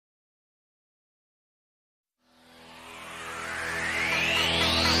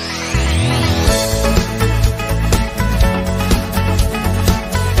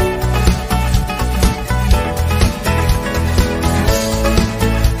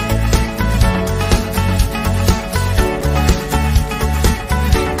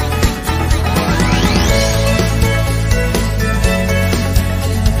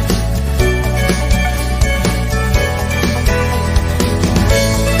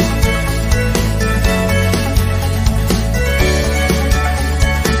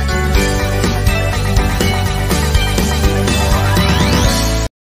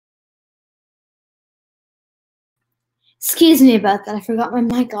Excuse me about that. I forgot my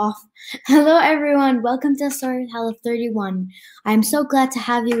mic off. Hello, everyone. Welcome to Story with Hala 31. I'm so glad to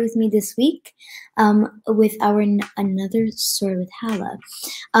have you with me this week with our another Story with Hala.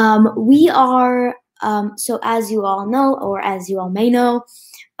 We are, so as you all know, or as you all may know,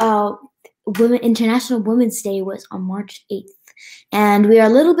 International Women's Day was on March 8th. And we are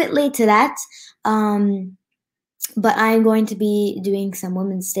a little bit late to that, but I'm going to be doing some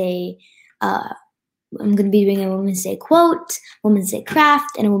Women's Day I'm going to be doing a Women's Day quote, Women's Day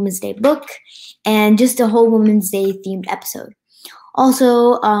craft, and a Women's Day book, and just a whole Women's Day themed episode.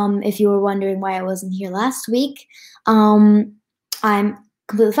 Also, if you were wondering why I wasn't here last week, I'm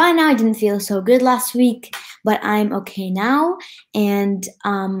completely fine now. I didn't feel so good last week, but I'm okay now. And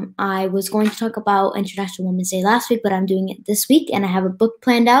I was going to talk about International Women's Day last week, but I'm doing it this week, and I have a book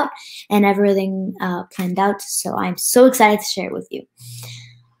planned out and everything planned out. So I'm so excited to share it with you.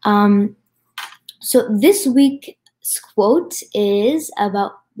 So this week's quote is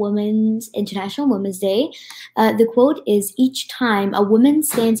about International Women's Day. The quote is, "Each time a woman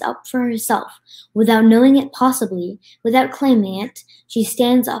stands up for herself, without knowing it possibly, without claiming it, she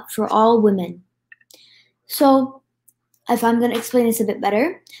stands up for all women." So if I'm going to explain this a bit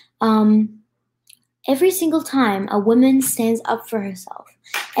better, every single time a woman stands up for herself,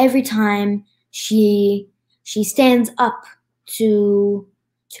 every time she stands up to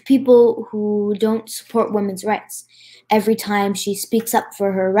people who don't support women's rights, every time she speaks up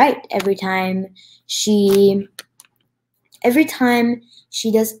for her right, every time she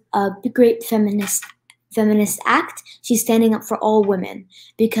does a great feminist act, she's standing up for all women.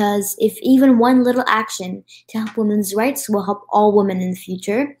 Because if even one little action to help women's rights will help all women in the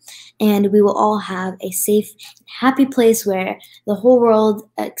future, and we will all have a safe and happy place where the whole world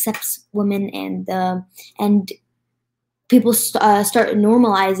accepts women, and people start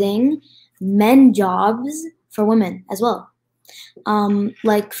normalizing men jobs for women as well.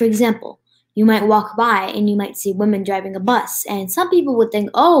 Like, for example, you might walk by and you might see women driving a bus, and some people would think,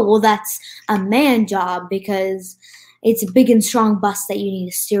 oh, well, that's a man job because it's a big and strong bus that you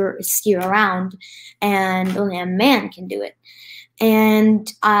need to steer around, and only a man can do it.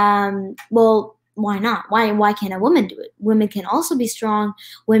 And well, why not? Why can't a woman do it? Women can also be strong.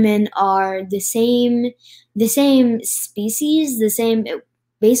 Women are the same species,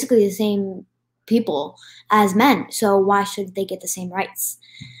 basically the same people as men. So why should they get the same rights?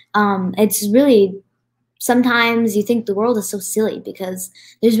 It's really, sometimes you think the world is so silly because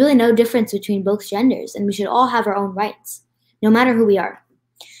there's really no difference between both genders, and we should all have our own rights, no matter who we are.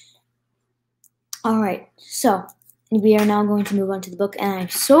 All right, so we are now going to move on to the book, and I'm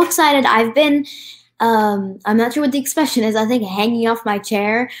so excited. I've been, I'm not sure what the expression is, I think hanging off my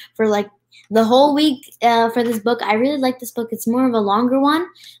chair for like the whole week for this book. I really like this book. It's more of a longer one,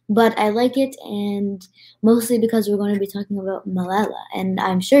 but I like it, and mostly because we're going to be talking about Malala, and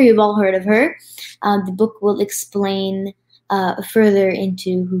I'm sure you've all heard of her. The book will explain further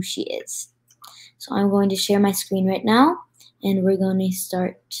into who she is. So I'm going to share my screen right now, and we're going to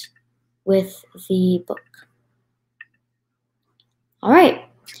start with the book. All right.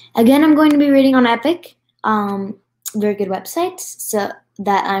 Again, I'm going to be reading on Epic, very good website, so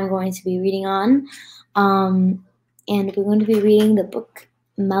that I'm going to be reading on, and we're going to be reading the book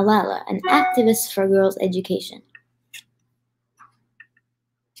Malala, an activist for girls' education.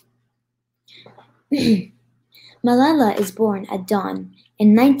 Malala is born at dawn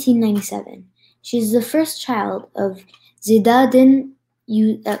in 1997. She is the first child of Ziauddin.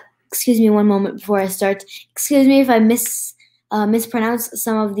 Excuse me one moment before I start. Excuse me if I mispronounce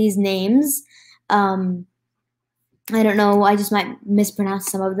some of these names. I don't know, I just might mispronounce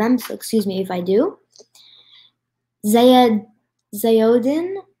some of them, so excuse me if I do. Ziauddin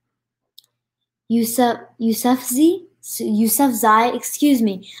Yousafzai, excuse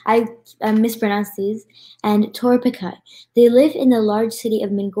me, I mispronounced these, and Torpikai. They live in the large city of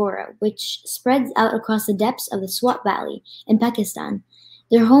Mingora, which spreads out across the depths of the Swat Valley in Pakistan.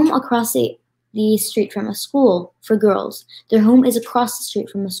 Their home across the street from a school for girls. Their home is across the street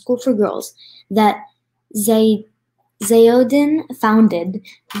from a school for girls that Ziauddin founded,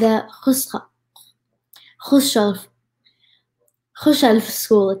 the Khushalf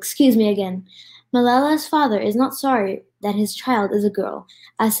School. Excuse me again. Malala's father is not sorry that his child is a girl,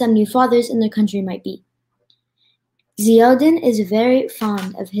 as some new fathers in their country might be. Ziauddin is very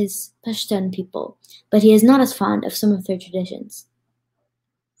fond of his Pashtun people, but he is not as fond of some of their traditions.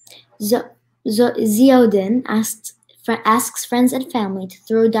 Ziauddin asks friends and family to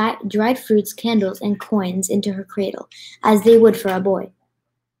throw dried fruits, candles, and coins into her cradle, as they would for a boy.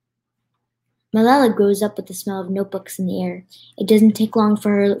 Malala grows up with the smell of notebooks in the air. It doesn't take long for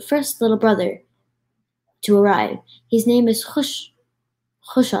her first little brother, to arrive. His name is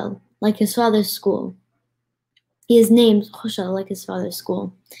Khushal, like his father's school. He is named Khushal, like his father's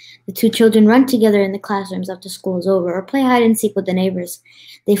school. The two children run together in the classrooms after school is over, or play hide and seek with the neighbors.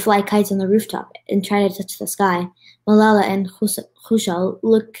 They fly kites on the rooftop and try to touch the sky. Malala and Khushal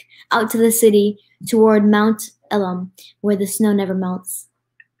look out to the city toward Mount Elam, where the snow never melts.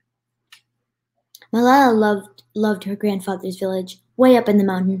 Malala loved her grandfather's village, way up in the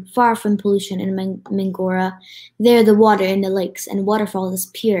mountain, far from pollution in Mangora. There the water in the lakes and waterfalls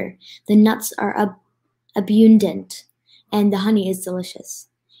is pure. The nuts are abundant, and the honey is delicious.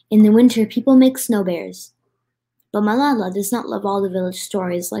 In the winter, people make snow bears. But Malala does not love all the village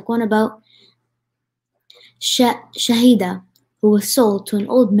stories, like one about Shahida, who was sold to an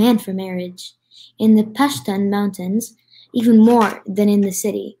old man for marriage. In the Pashtun mountains, even more than in the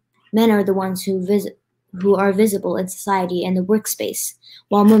city, men are the ones who are visible in society and the workspace,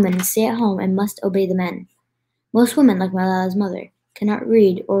 while women stay at home and must obey the men. Most women, like Malala's mother, cannot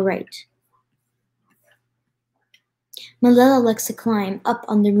read or write. Malala likes to climb up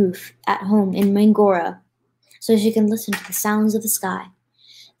on the roof at home in Mangora so she can listen to the sounds of the sky,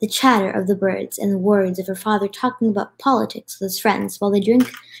 the chatter of the birds, and the words of her father talking about politics with his friends while they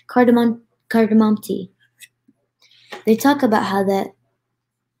drink cardamom tea. They talk about how the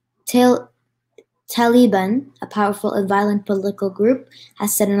Taliban, a powerful and violent political group,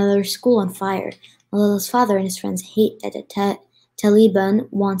 has set another school on fire. Malala's father and his friends hate that the Taliban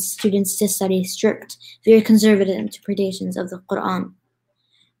wants students to study strict, very conservative interpretations of the Quran.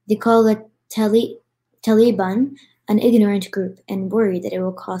 They call the Taliban an ignorant group and worry that it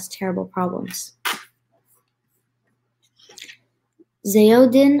will cause terrible problems.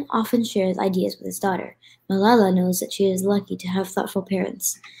 Ziauddin often shares ideas with his daughter. Malala knows that she is lucky to have thoughtful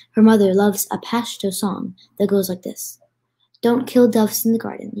parents. Her mother loves a Pashto song that goes like this: "Don't kill doves in the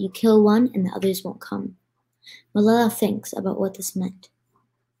garden. You kill one and the others won't come." Malala thinks about what this meant.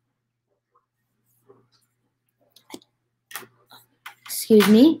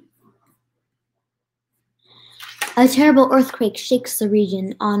 A terrible earthquake shakes the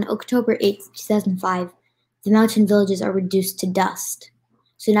region on October 8, 2005. The mountain villages are reduced to dust.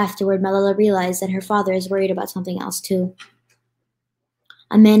 Soon afterward, Malala realized that her father is worried about something else too.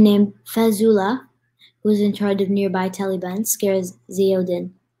 A man named Fazlullah, who is in charge of nearby Taliban, scares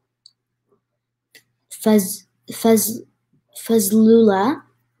Ziauddin. Fazlullah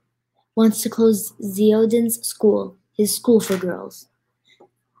wants to close Ziauddin's school, his school for girls.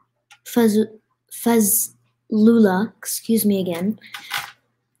 Fazlullah,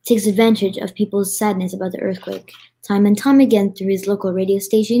 takes advantage of people's sadness about the earthquake. Time and time again, through his local radio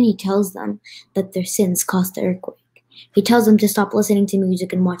station, he tells them that their sins caused the earthquake. He tells them to stop listening to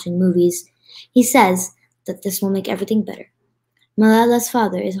music and watching movies. He says that this will make everything better. Malala's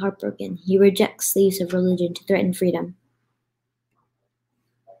father is heartbroken. He rejects the use of religion to threaten freedom.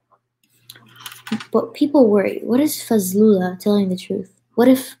 But people worry, what is Fazlullah telling the truth? What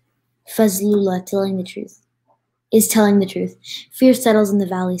if Fazlullah is telling the truth? Fear settles in the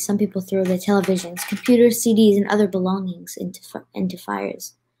valley. Some people throw their televisions, computers, CDs, and other belongings into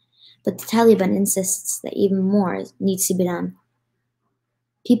fires. But the Taliban insists that even more needs to be done.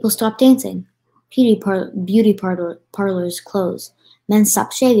 People stop dancing. Beauty parlors close. Men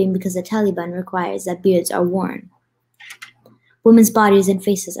stop shaving because the Taliban requires that beards are worn. Women's bodies and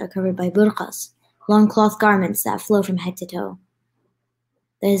faces are covered by burqas, long cloth garments that flow from head to toe.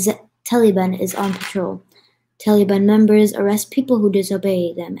 The Taliban is on patrol. Taliban members arrest people who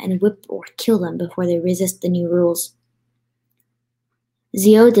disobey them and whip or kill them before they resist the new rules.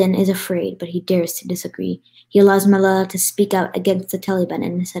 Ziauddin is afraid, but he dares to disagree. He allows Malala to speak out against the Taliban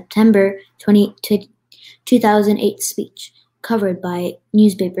in a September 2008 speech, covered by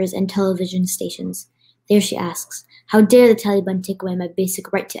newspapers and television stations. There she asks, "How dare the Taliban take away my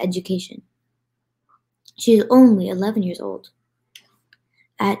basic right to education?" She is only 11 years old.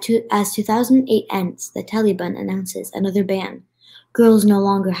 As 2008 ends, the Taliban announces another ban. Girls no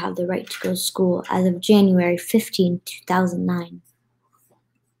longer have the right to go to school as of January 15, 2009.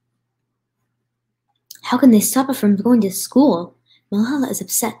 How can they stop her from going to school? Malala is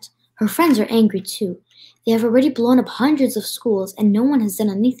upset. Her friends are angry too. They have already blown up hundreds of schools and no one has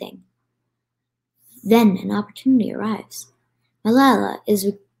done anything. Then an opportunity arrives. Malala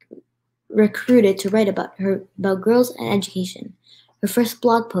is recruited to write about girls and education. Her first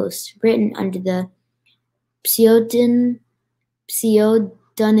blog post, written under the pseudonym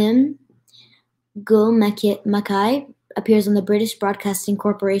Gul Makai, appears on the British Broadcasting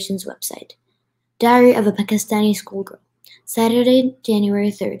Corporation's website. Diary of a Pakistani Schoolgirl. Saturday,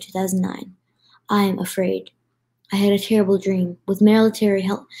 January 3rd, 2009. I am afraid. I had a terrible dream with military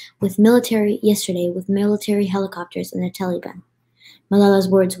helicopters and the Taliban. Malala's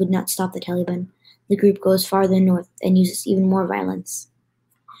words would not stop the Taliban. The group goes farther north and uses even more violence.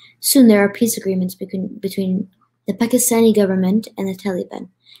 Soon there are peace agreements between the Pakistani government and the Taliban,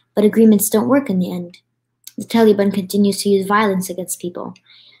 but agreements don't work in the end. The Taliban continues to use violence against people.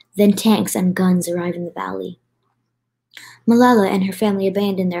 Then tanks and guns arrive in the valley. Malala and her family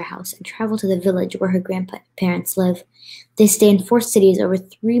abandon their house and travel to the village where her grandparents live. They stay in 4 cities over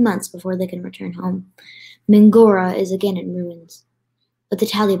 3 months before they can return home. Mingora is again in ruins, but the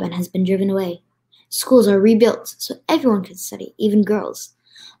Taliban has been driven away. Schools are rebuilt so everyone can study, even girls.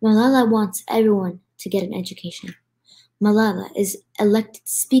 Malala wants everyone to get an education. Malala is elected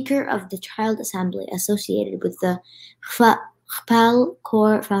Speaker of the Child Assembly associated with the Khpal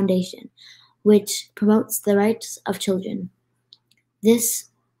Kaur Foundation, which promotes the rights of children. In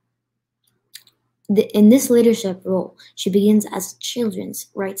this leadership role, she begins as a children's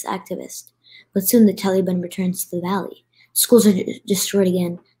rights activist, but soon the Taliban returns to the valley. Schools are destroyed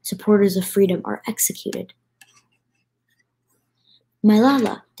again. Supporters of freedom are executed.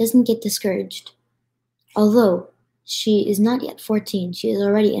 Malala doesn't get discouraged. Although she is not yet 14, she is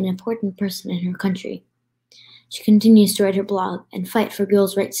already an important person in her country. She continues to write her blog and fight for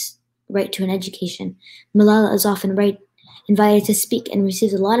girls' right to an education. Malala is often invited to speak and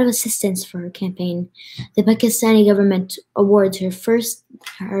receives a lot of assistance for her campaign. The Pakistani government awards her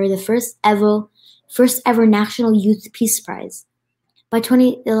the first ever National Youth Peace Prize. By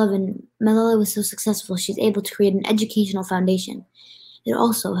 2011, Malala was so successful she's able to create an educational foundation. It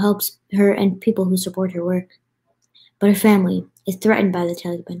also helps her and people who support her work. But her family is threatened by the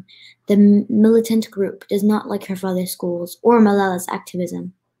Taliban. The militant group does not like her father's schools or Malala's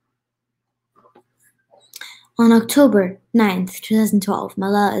activism. On October 9th, 2012,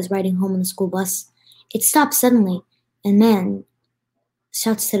 Malala is riding home on the school bus. It stops suddenly, and a man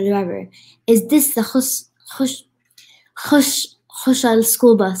shouts to the driver, "Is this the Khushal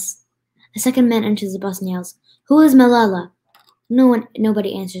school bus?" A second man enters the bus and yells, "Who is Malala?"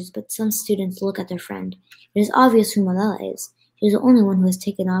 Nobody answers, but some students look at their friend. It is obvious who Malala is. She is the only one who has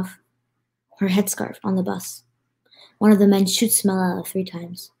taken off her headscarf on the bus. One of the men shoots Malala 3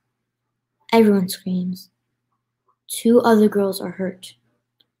 times. Everyone screams. 2 other girls are hurt.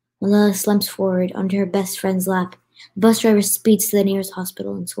 Malala slumps forward onto her best friend's lap. The bus driver speeds to the nearest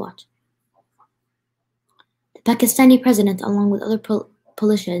hospital in Swat. The Pakistani president, along with other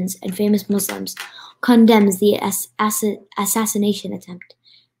politicians and famous Muslims, condemns the assassination attempt.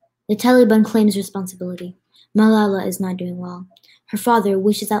 The Taliban claims responsibility. Malala is not doing well. Her father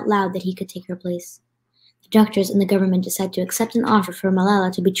wishes out loud that he could take her place. The doctors and the government decide to accept an offer for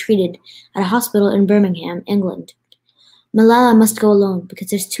Malala to be treated at a hospital in Birmingham, England. Malala must go alone because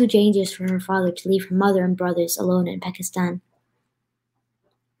there's too dangerous for her father to leave her mother and brothers alone in Pakistan.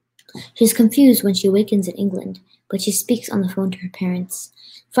 She's confused when she awakens in England, but she speaks on the phone to her parents.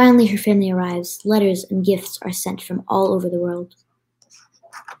 Finally, her family arrives. Letters and gifts are sent from all over the world.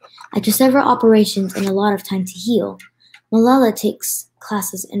 After several operations and a lot of time to heal, Malala takes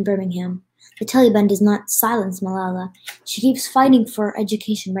classes in Birmingham. The Taliban does not silence Malala. She keeps fighting for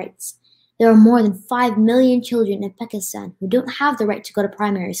education rights. There are more than 5 million children in Pakistan who don't have the right to go to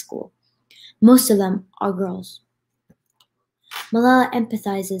primary school. Most of them are girls. Malala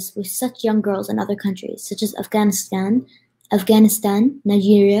empathizes with such young girls in other countries, such as Afghanistan,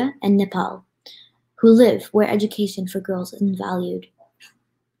 Nigeria, and Nepal, who live where education for girls isn't valued.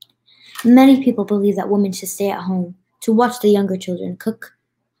 Many people believe that women should stay at home to watch the younger children cook,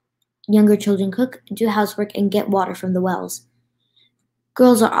 do housework, and get water from the wells.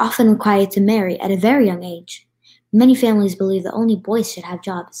 Girls are often required to marry at a very young age. Many families believe that only boys should have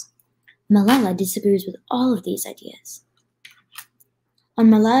jobs. Malala disagrees with all of these ideas. On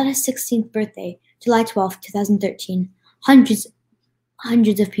Malala's 16th birthday, July 12, 2013, hundreds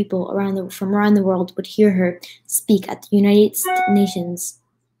of people from around the world would hear her speak at the United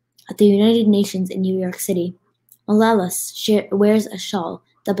Nations in New York City. Malala wears a shawl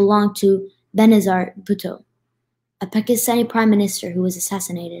that belonged to Benazir Bhutto, a Pakistani prime minister who was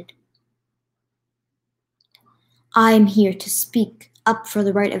assassinated. I am here to speak up for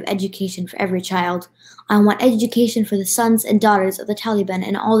the right of education for every child. I want education for the sons and daughters of the Taliban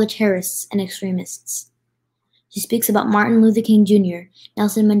and all the terrorists and extremists. She speaks about Martin Luther King Jr.,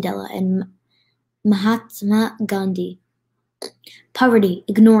 Nelson Mandela, and Mahatma Gandhi. Poverty,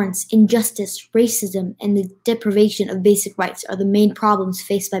 ignorance, injustice, racism, and the deprivation of basic rights are the main problems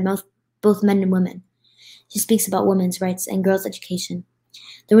faced by both men and women. She speaks about women's rights and girls' education.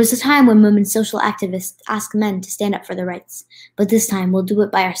 There was a time when women social activists asked men to stand up for their rights, but this time we'll do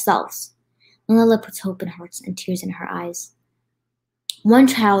it by ourselves. Malala puts hope in hearts and tears in her eyes. One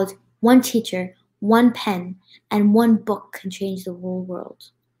child, one teacher, one pen, and one book can change the whole world.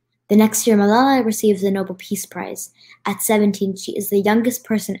 The next year, Malala receives the Nobel Peace Prize. At 17, she is the youngest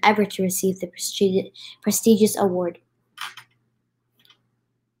person ever to receive the prestigious award.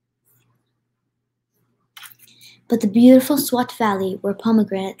 But the beautiful Swat Valley, where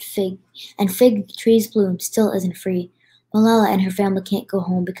pomegranate, fig trees bloom, still isn't free. Malala and her family can't go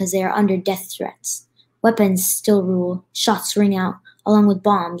home because they are under death threats. Weapons still rule, shots ring out, along with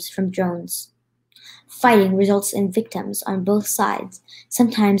bombs from drones. Fighting results in victims on both sides,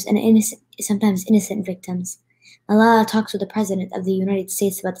 sometimes innocent victims. Malala talks with the President of the United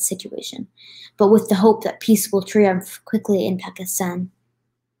States about the situation, but with the hope that peace will triumph quickly in Pakistan.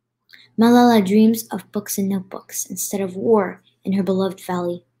 Malala dreams of books and notebooks instead of war in her beloved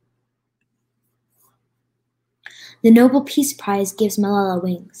valley. The Nobel Peace Prize gives Malala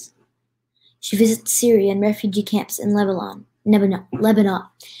wings. She visits Syrian refugee camps in Lebanon.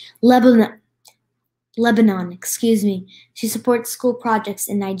 She supports school projects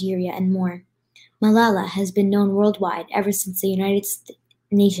in Nigeria and more. Malala has been known worldwide ever since the United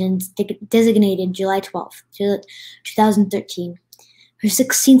Nations designated July 12, 2013, her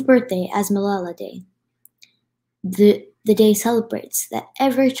 16th birthday as Malala Day. The day celebrates that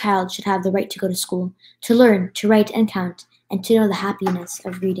every child should have the right to go to school, to learn, to write and count, and to know the happiness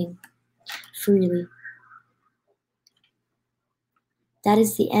of reading freely. That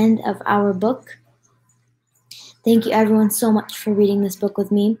is the end of our book. Thank you everyone so much for reading this book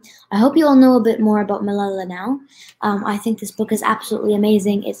with me. I hope you all know a bit more about Malala now. I think this book is absolutely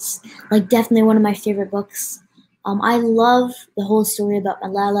amazing. It's definitely one of my favorite books. I love the whole story about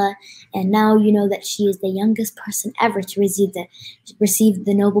Malala, and now you know that she is the youngest person ever to receive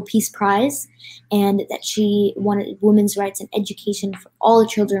the Nobel Peace Prize, and that she wanted women's rights and education for all the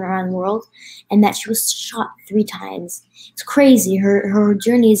children around the world, and that she was shot 3 times. It's crazy. Her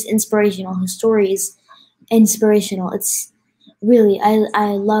journey is inspirational. Her story is inspirational. It's really,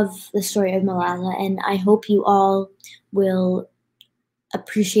 I love the story of Malala, and I hope you all will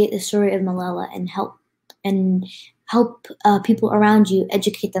appreciate the story of Malala and help people around you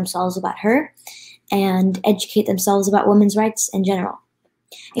educate themselves about her and educate themselves about women's rights in general.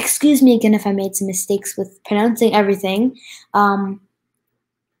 Excuse me again if I made some mistakes with pronouncing everything.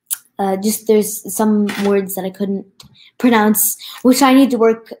 Just there's some words that I couldn't pronounce, which I need to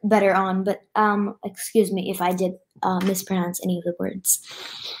work better on, but excuse me if I did mispronounce any of the words.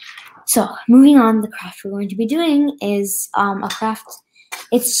 So moving on, the craft we're going to be doing is a craft.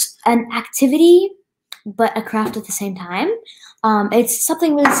 It's an activity but a craft at the same time. It's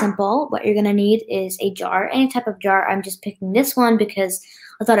something really simple. What you're gonna need is a jar, any type of jar. I'm just picking this one because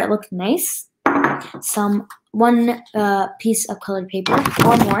I thought it looked nice. One piece of colored paper,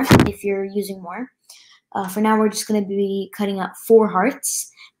 or more if you're using more. For now, we're just gonna be cutting out 4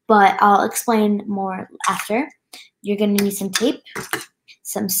 hearts, but I'll explain more after. You're gonna need some tape,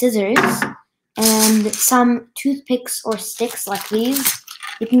 some scissors, and some toothpicks or sticks like these.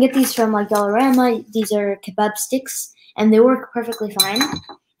 You can get these from Dollarama. These are kebab sticks, and they work perfectly fine.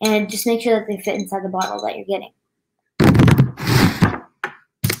 And just make sure that they fit inside the bottle that you're getting.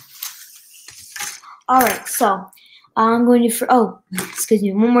 Alright, so I'm going to, excuse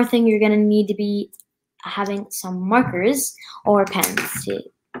me, one more thing. You're going to need to be having some markers or pens to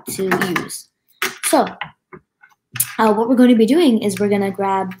use. So what we're going to be doing is we're going to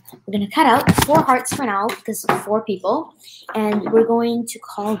cut out 4 hearts for now because of 4 people, and we're going to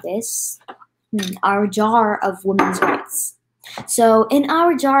call this our jar of women's rights. So in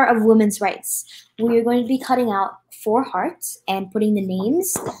our jar of women's rights, we are going to be cutting out 4 hearts and putting the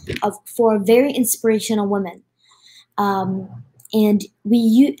names of 4 very inspirational women. And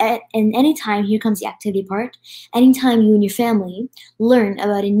anytime, here comes the activity part, anytime you and your family learn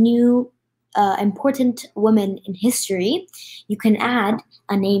about a new important woman in history, you can add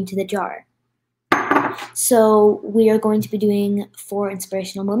a name to the jar. So we are going to be doing 4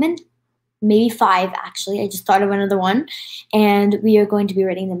 inspirational women, maybe 5 actually. I just thought of another one, and we are going to be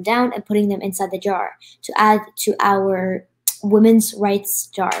writing them down and putting them inside the jar to add to our women's rights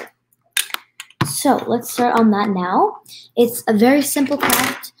jar. So let's start on that now. It's a very simple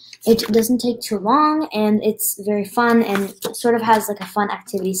craft. It doesn't take too long, and it's very fun and sort of has like a fun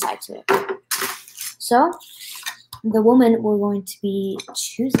activity side to it. So the women we're going to be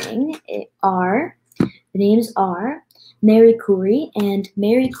choosing the names are Marie Curie, and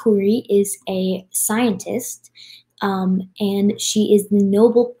Marie Curie is a scientist, and she is the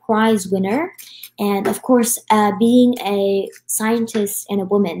Nobel Prize winner. And of course, being a scientist and a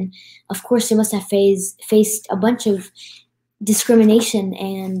woman, of course, she must have faced a bunch of discrimination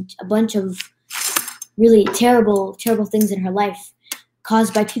and a bunch of really terrible things in her life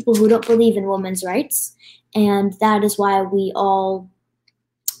caused by people who don't believe in women's rights. And that is why we all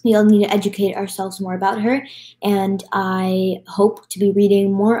need to educate ourselves more about her. And I hope to be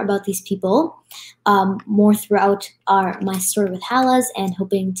reading more about these people more throughout my story with Hala's, and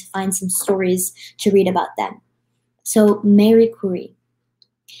hoping to find some stories to read about them. So Marie Curie.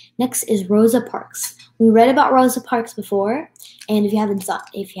 Next is Rosa Parks. We read about Rosa Parks before, and if you have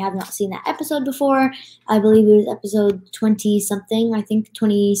not seen that episode before, I believe it was episode 20 something, I think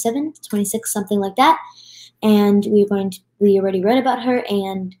 27, 26, something like that. And we already read about her,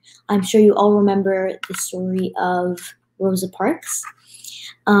 and I'm sure you all remember the story of Rosa Parks.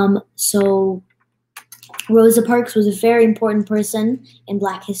 So Rosa Parks was a very important person in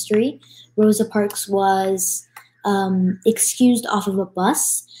Black history. Rosa Parks was excused off of a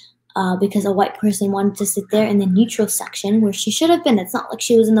bus because a white person wanted to sit there in the neutral section where she should have been. It's not like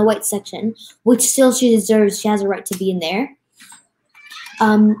she was in the white section, which still she deserves. She has a right to be in there.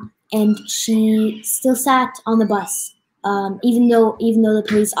 And she still sat on the bus, even though the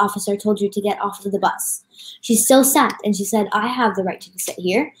police officer told her to get off of the bus. She still sat, and she said, "I have the right to sit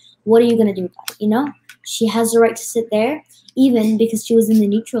here. What are you gonna do about it?" You know, she has the right to sit there, even because she was in the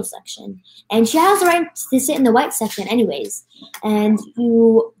neutral section, and she has the right to sit in the white section, anyways. And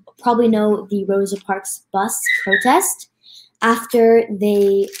you probably know the Rosa Parks bus protest. After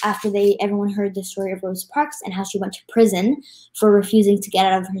everyone heard the story of Rosa Parks and how she went to prison for refusing to get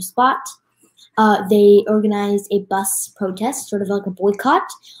out of her spot, they organized a bus protest, sort of like a boycott,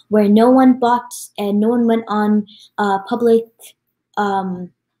 where no one bought and no one went on public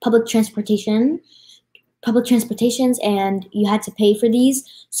transportations, and you had to pay for these.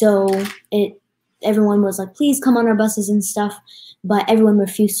 So everyone was like, "Please come on our buses" and stuff, but everyone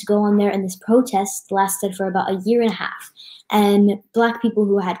refused to go on there, and this protest lasted for about a year and a half. And Black people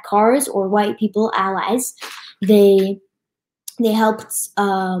who had cars, or white people, allies, they helped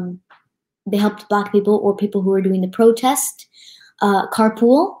Black people, or people who were doing the protest,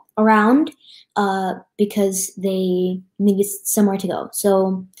 carpool around because they needed somewhere to go.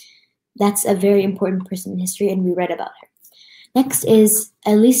 So that's a very important person in history, and we read about her. Next is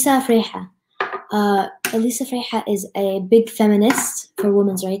Elisa Freiha. Elisa Freiha is a big feminist for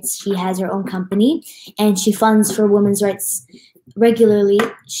women's rights. She has her own company, and she funds for women's rights regularly.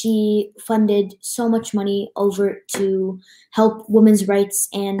 She funded so much money over to help women's rights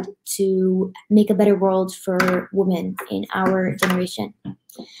and to make a better world for women in our generation.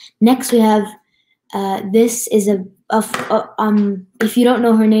 Next, we have this is if you don't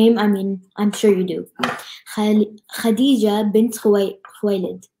know her name, I mean, I'm sure you do. Khadija bint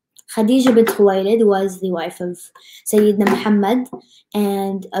Khuwaylid. Khadija bint Khuwaylid was the wife of Sayyidina Muhammad,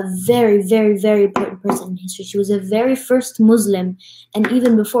 and a very, very, very important person in history. She was the very first Muslim, and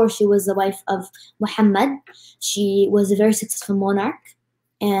even before she was the wife of Muhammad, she was a very successful monarch.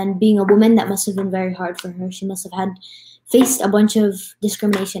 And being a woman, that must have been very hard for her. She must have faced a bunch of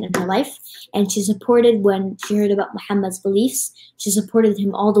discrimination in her life, and she supported, when she heard about Muhammad's beliefs, she supported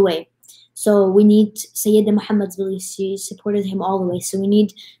him all the way. So we need Sayyidina Muhammad's beliefs. She supported him all the way. So we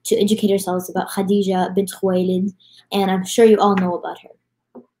need to educate ourselves about Khadija bint Khuwaylid, and I'm sure you all know about her.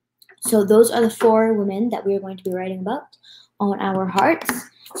 So those are the 4 women that we are going to be writing about on our hearts.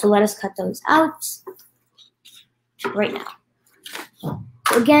 So let us cut those out right now. So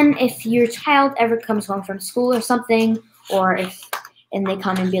again, if your child ever comes home from school or something, and they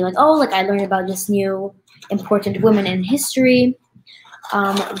come and be like, "Oh, like I learned about this new important woman in history,"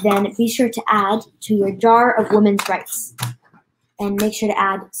 then be sure to add to your jar of women's rights, and make sure to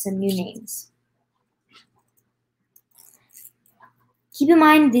add some new names. Keep in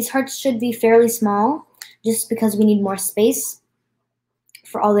mind, these hearts should be fairly small, just because we need more space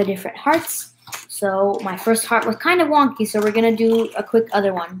for all the different hearts. So my first heart was kind of wonky, so we're going to do a quick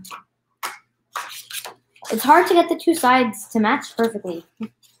other one. It's hard to get the 2 sides to match perfectly.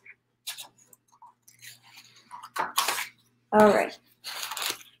 All right.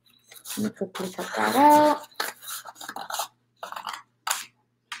 Let me quickly cut that out.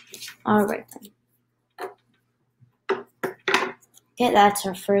 All right then. Okay, that's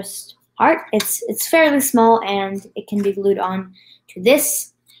our first heart. It's fairly small, and it can be glued on to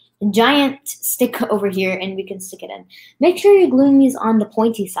this giant stick over here, and we can stick it in. Make sure you're gluing these on the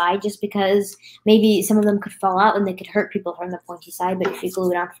pointy side, just because maybe some of them could fall out and they could hurt people from the pointy side, but if you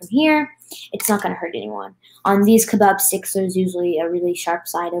glue it on from here, it's not going to hurt anyone. On these kebab sticks, there's usually a really sharp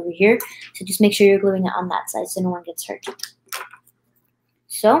side over here, so just make sure you're gluing it on that side so no one gets hurt.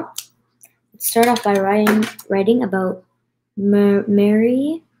 So let's start off by writing about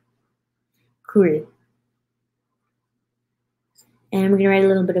Marie Curie. And we're going to write a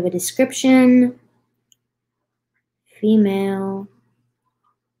little bit of a description. female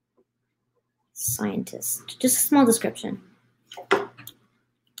scientist. Just a small description.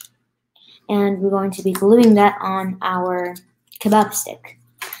 And we're going to be gluing that on our kebab stick.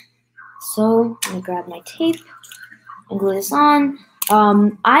 So let me grab my tape and glue this on.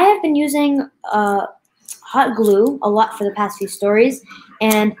 I have been using hot glue a lot for the past few stories,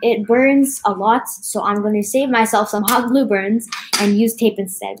 and it burns a lot, so I'm going to save myself some hot glue burns and use tape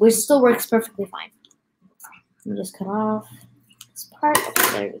instead, which still works perfectly fine. Let me just cut off this part.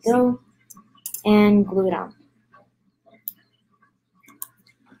 Okay, there we go. And glue it on.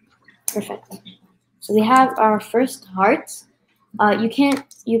 Perfect. So we have our first heart. You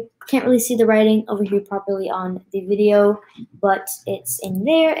can't really see the writing over here properly on the video, but it's in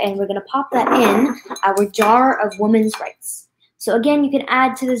there, and we're gonna pop that in our jar of women's rights. So again, you can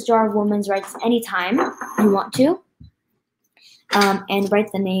add to this jar of women's rights anytime you want to, and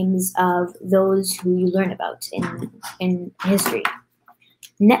write the names of those who you learn about in history.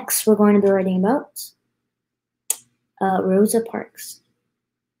 Next, we're going to be writing about Rosa Parks.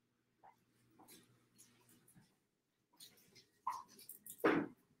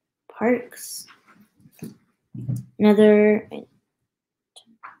 Parks. Another.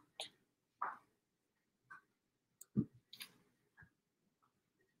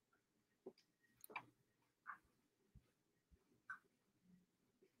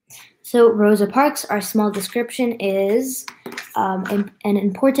 So Rosa Parks, our small description is an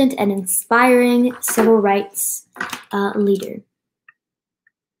important and inspiring civil rights leader.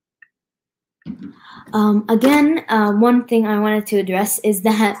 Again, one thing I wanted to address is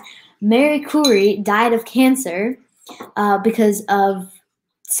that Marie Curie died of cancer because of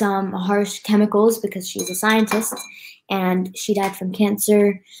some harsh chemicals, because she's a scientist, and she died from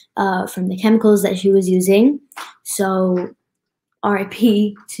cancer from the chemicals that she was using. So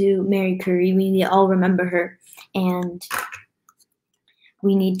RIP to Marie Curie. We need to all remember her, and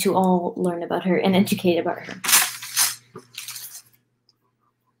we need to all learn about her and educate about her.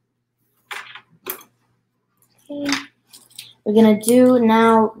 Okay. We're gonna do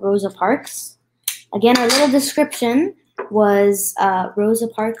now Rosa Parks. Again, our little description was Rosa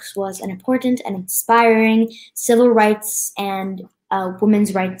Parks was an important and inspiring civil rights and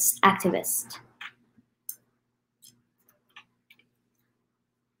women's rights activist.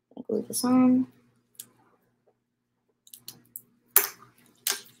 I'll glue this on.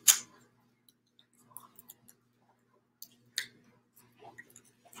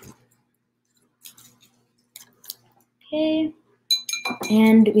 Okay,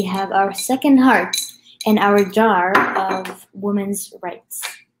 and we have our second heart in our jar of women's rights.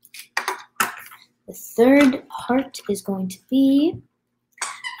 The third heart is going to be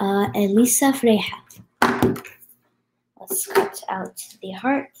Elisa Freja. Let's cut out the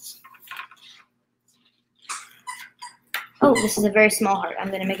heart. Oh, this is a very small heart. I'm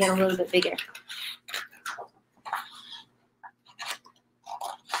going to make it a little bit bigger.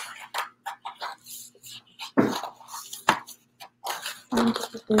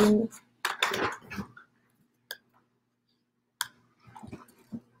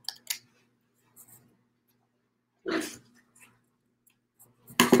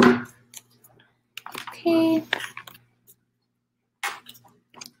 Okay.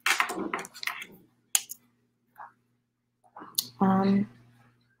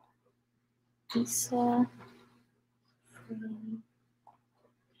 Lisa.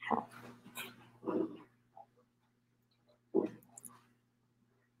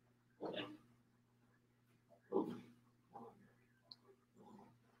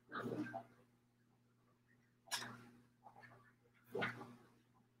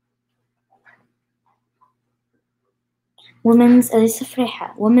 Elisa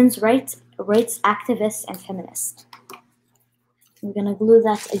Freja, women's rights activist and feminist. We're gonna glue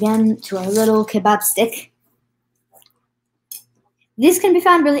that again to our little kebab stick. These can be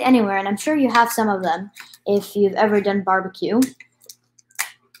found really anywhere, and I'm sure you have some of them if you've ever done barbecue.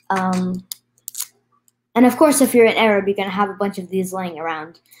 And of course, if you're an Arab, you're gonna have a bunch of these laying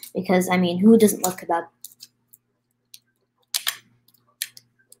around, because I mean, who doesn't love kebab?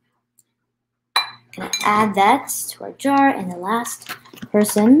 Gonna add that to our jar, and the last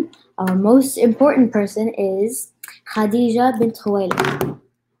person, our most important person, is Khadija bint Khuwaylid.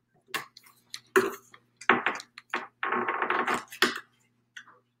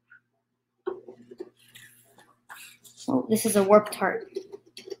 Oh, this is a warped heart.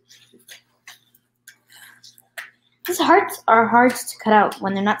 These hearts are hard to cut out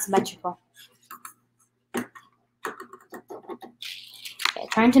when they're not symmetrical. Okay,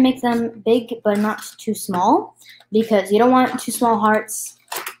 trying to make them big but not too small, because you don't want too small hearts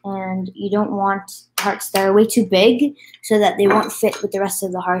and you don't want hearts that are way too big so that they won't fit with the rest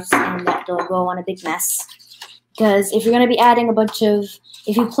of the hearts and that they'll go on a big mess. Because if you're going to be adding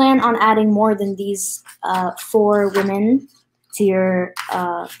if you plan on adding more than these 4 women to your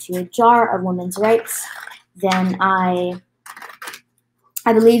jar of women's rights, then I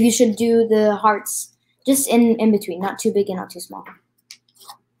believe you should do the hearts just in between, not too big and not too small.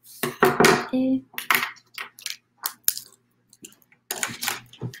 Okay.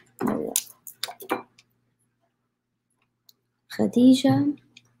 There we go. Khadija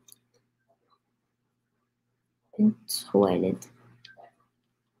bint Khuwailid.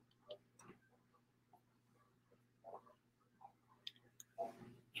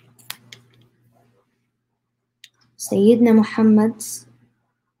 Sayyidina Muhammad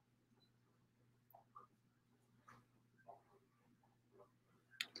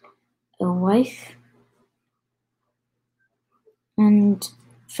a wife and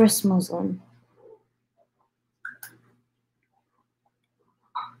first Muslim.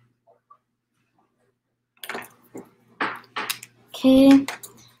 Okay,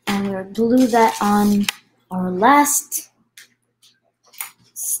 and we'll glue that on our last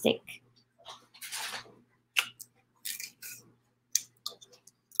stick.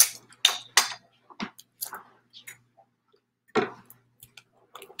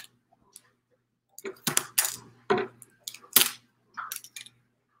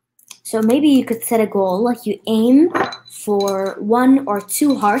 So maybe you could set a goal, like you aim for 1 or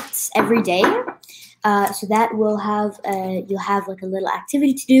 2 hearts every day. So that will have you'll have like a little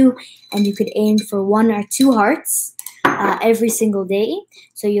activity to do, and you could aim for 1 or 2 hearts every single day.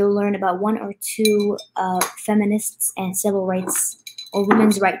 So you'll learn about 1 or 2 feminists and civil rights or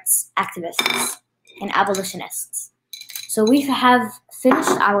women's rights activists and abolitionists. So we have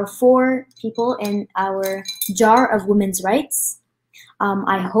finished our 4 people in our jar of women's rights.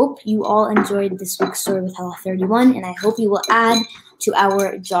 I hope you all enjoyed this week's story with Hala 31, and I hope you will add to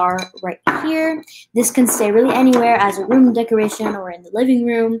our jar right here. This can stay really anywhere, as a room decoration or in the living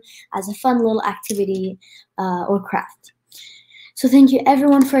room, as a fun little activity or craft. So thank you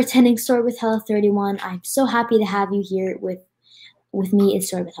everyone for attending Story with Hala 31. I'm so happy to have you here with me in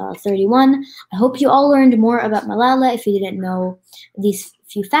Story with Hala 31. I hope you all learned more about Malala if you didn't know these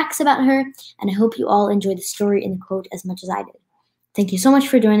few facts about her, and I hope you all enjoyed the story and the quote as much as I did. Thank you so much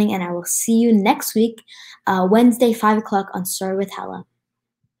for joining, and I will see you next week, Wednesday, 5 o'clock on Story with Hala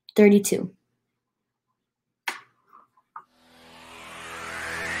 32.